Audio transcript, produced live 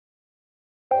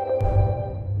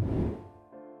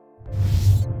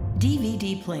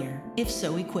DVD player, if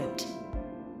so equipped.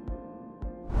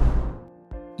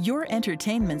 Your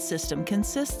entertainment system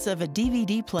consists of a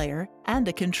DVD player and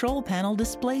a control panel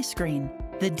display screen.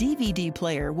 The DVD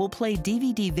player will play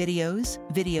DVD videos,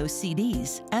 video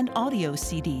CDs, and audio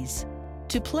CDs.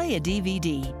 To play a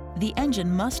DVD, the engine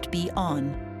must be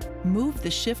on. Move the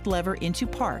shift lever into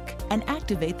park and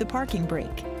activate the parking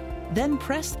brake. Then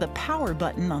press the power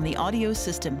button on the audio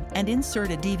system and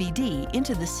insert a DVD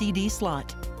into the CD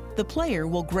slot. The player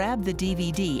will grab the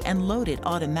DVD and load it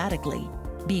automatically.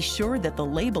 Be sure that the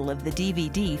label of the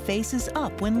DVD faces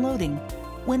up when loading.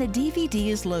 When a DVD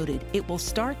is loaded, it will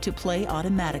start to play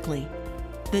automatically.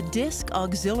 The disc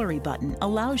auxiliary button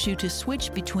allows you to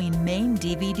switch between main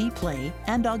DVD play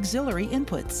and auxiliary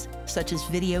inputs, such as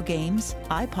video games,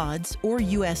 iPods, or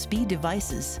USB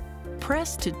devices.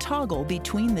 Press to toggle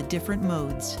between the different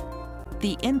modes.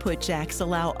 The input jacks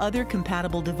allow other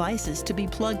compatible devices to be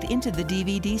plugged into the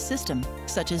DVD system,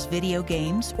 such as video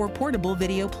games or portable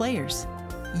video players.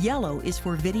 Yellow is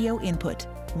for video input,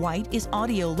 white is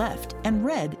audio left, and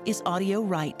red is audio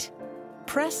right.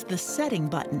 Press the Setting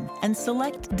button and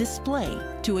select Display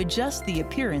to adjust the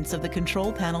appearance of the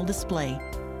control panel display.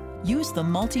 Use the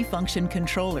multifunction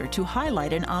controller to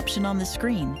highlight an option on the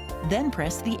screen, then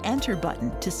press the Enter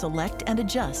button to select and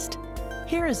adjust.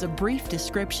 Here is a brief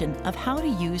description of how to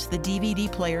use the DVD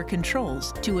player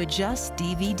controls to adjust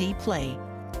DVD play.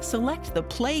 Select the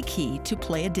Play key to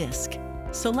play a disc.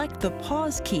 Select the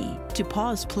Pause key to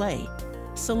pause play.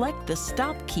 Select the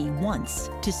Stop key once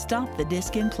to stop the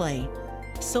disc in play.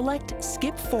 Select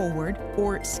Skip Forward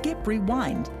or Skip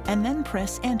Rewind and then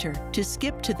press Enter to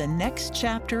skip to the next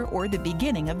chapter or the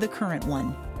beginning of the current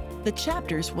one. The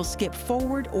chapters will skip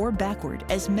forward or backward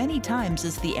as many times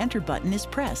as the Enter button is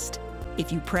pressed.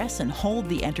 If you press and hold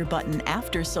the Enter button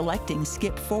after selecting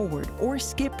Skip Forward or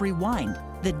Skip Rewind,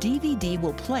 the DVD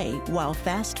will play while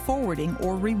fast forwarding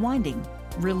or rewinding.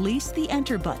 Release the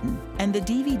Enter button and the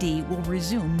DVD will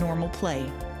resume normal play.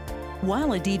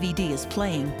 While a DVD is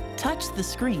playing, touch the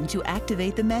screen to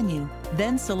activate the menu,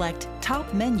 then select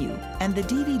Top Menu and the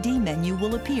DVD menu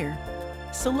will appear.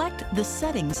 Select the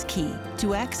Settings key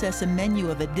to access a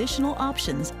menu of additional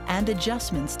options and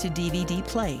adjustments to DVD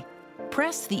play.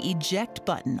 Press the Eject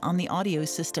button on the audio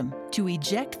system to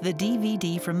eject the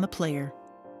DVD from the player.